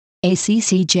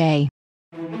ACCJ.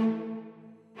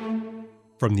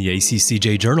 From the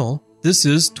ACCJ Journal, this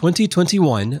is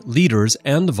 2021 Leaders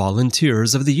and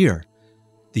Volunteers of the Year.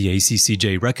 The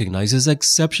ACCJ recognizes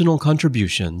exceptional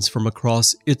contributions from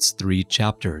across its 3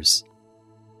 chapters.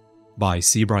 By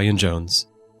C. Brian Jones.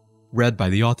 Read by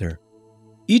the author.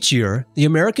 Each year, the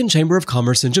American Chamber of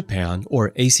Commerce in Japan, or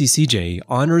ACCJ,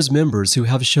 honors members who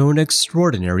have shown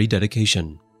extraordinary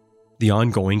dedication. The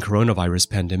ongoing coronavirus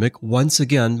pandemic once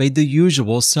again made the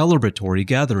usual celebratory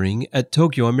gathering at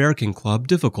Tokyo American Club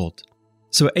difficult.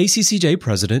 So ACCJ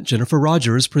President Jenifer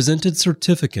Rogers presented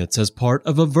certificates as part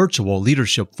of a virtual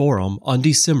leadership forum on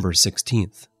December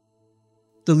 16th.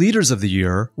 The leaders of the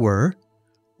year were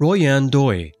Royan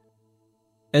Doi.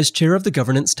 As chair of the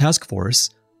governance task force,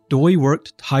 Doi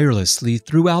worked tirelessly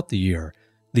throughout the year,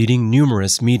 leading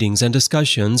numerous meetings and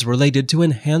discussions related to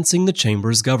enhancing the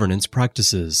Chamber's governance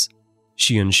practices.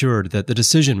 She ensured that the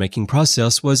decision-making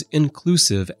process was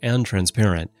inclusive and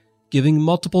transparent, giving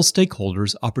multiple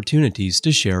stakeholders opportunities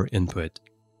to share input.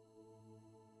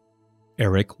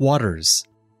 Eric Waters.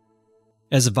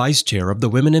 As vice chair of the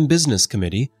Women in Business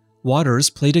Committee,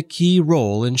 Waters played a key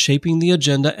role in shaping the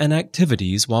agenda and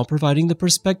activities while providing the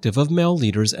perspective of male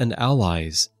leaders and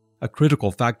allies, a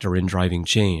critical factor in driving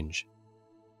change.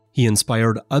 He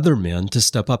inspired other men to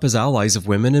step up as allies of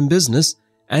women in business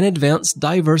and advance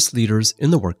diverse leaders in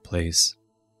the workplace.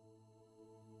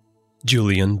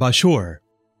 Julian Bashor.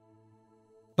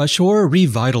 Bashor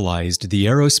revitalized the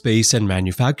Aerospace and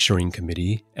Manufacturing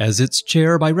Committee as its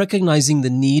chair by recognizing the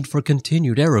need for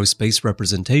continued aerospace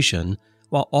representation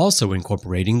while also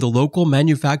incorporating the local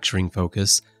manufacturing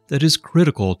focus that is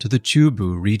critical to the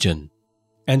Chubu region.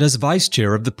 And as vice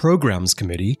chair of the Programs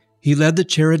Committee, he led the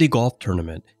charity golf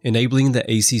tournament, enabling the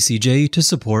ACCJ to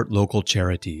support local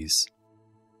charities.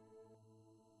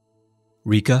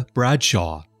 Rika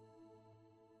Bradshaw.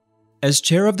 As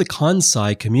chair of the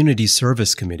Kansai Community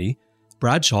Service Committee,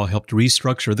 Bradshaw helped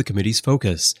restructure the committee's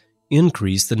focus,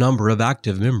 increase the number of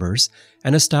active members,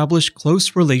 and establish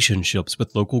close relationships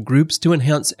with local groups to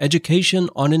enhance education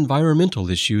on environmental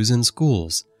issues in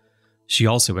schools. She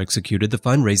also executed the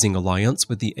fundraising alliance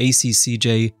with the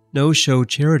ACCJ No-Show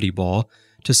Charity Ball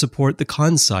to support the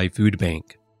Kansai Food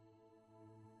Bank.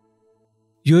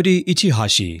 Yuri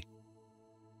Ichihashi.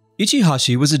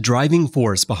 Ichihashi was a driving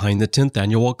force behind the 10th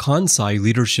annual Kansai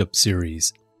Leadership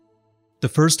Series. The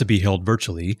first to be held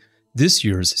virtually, this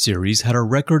year's series had a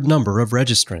record number of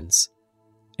registrants.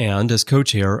 And as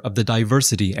co-chair of the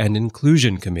Diversity and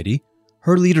Inclusion Committee,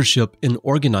 her leadership in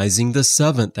organizing the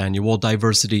 7th annual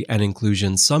Diversity and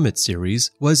Inclusion Summit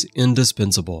Series was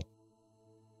indispensable.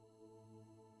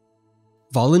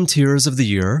 Volunteers of the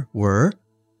year were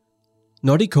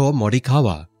Noriko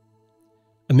Morikawa.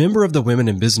 A member of the Women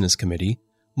in Business Committee,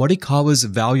 Morikawa's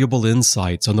valuable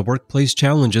insights on the workplace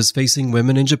challenges facing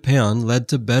women in Japan led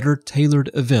to better tailored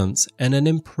events and an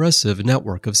impressive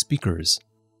network of speakers.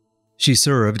 She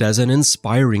served as an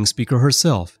inspiring speaker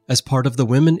herself as part of the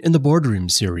Women in the Boardroom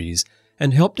series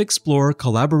and helped explore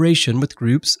collaboration with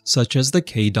groups such as the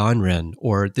Keidanren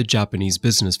or the Japanese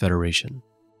Business Federation.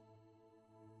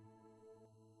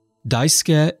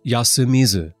 Daisuke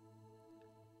Yasumizu.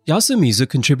 Yasumizu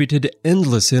contributed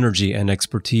endless energy and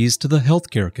expertise to the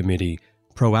Healthcare Committee,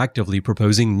 proactively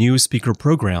proposing new speaker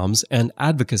programs and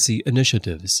advocacy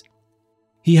initiatives.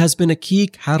 He has been a key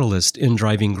catalyst in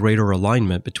driving greater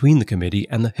alignment between the committee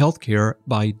and the Healthcare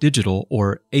by Digital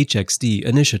or HXD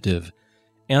initiative,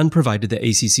 and provided the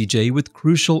ACCJ with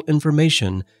crucial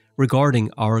information regarding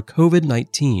our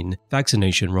COVID-19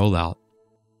 vaccination rollout.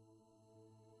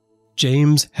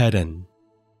 James Hedden.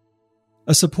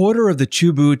 A supporter of the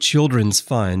Chubu Children's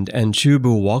Fund and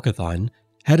Chubu Walkathon,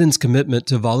 Hedden's commitment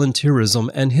to volunteerism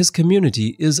and his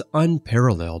community is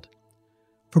unparalleled.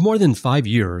 For more than 5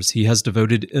 years, he has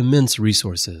devoted immense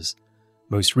resources.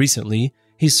 Most recently,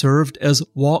 he served as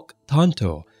Walk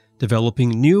Tanto,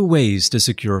 developing new ways to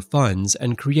secure funds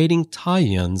and creating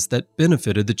tie-ins that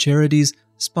benefited the charities,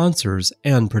 sponsors,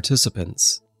 and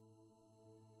participants.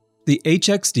 The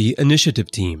HXD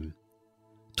Initiative Team.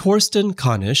 Torsten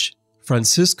Kanisch,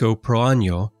 Francisco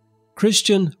Proaño,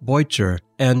 Christian Boycher,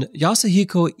 and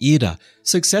Yasuhiko Ida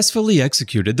successfully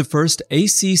executed the first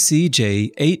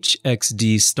ACCJ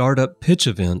HXD Startup Pitch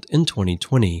event in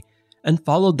 2020 and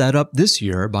followed that up this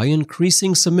year by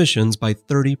increasing submissions by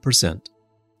 30%.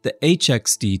 The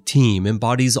HXD team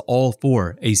embodies all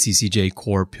 4 ACCJ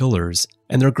core pillars,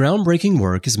 and their groundbreaking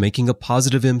work is making a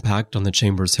positive impact on the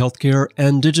Chamber's healthcare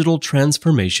and digital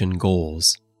transformation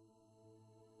goals.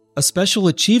 A Special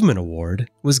Achievement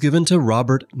Award was given to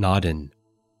Robert Nodden.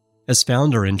 As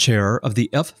founder and chair of the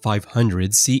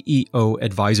F500 CEO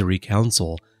Advisory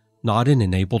Council, Nodin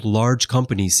enabled large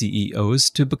company CEOs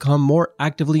to become more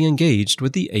actively engaged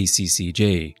with the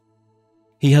ACCJ.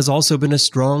 He has also been a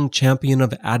strong champion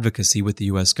of advocacy with the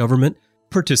U.S. government,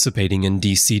 participating in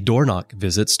D.C. door-knock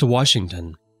visits to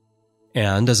Washington.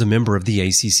 And as a member of the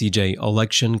ACCJ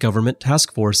Election Government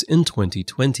Task Force in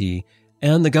 2020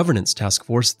 and the Governance Task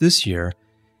Force this year,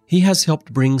 he has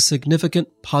helped bring significant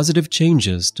positive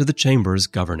changes to the Chamber's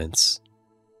governance.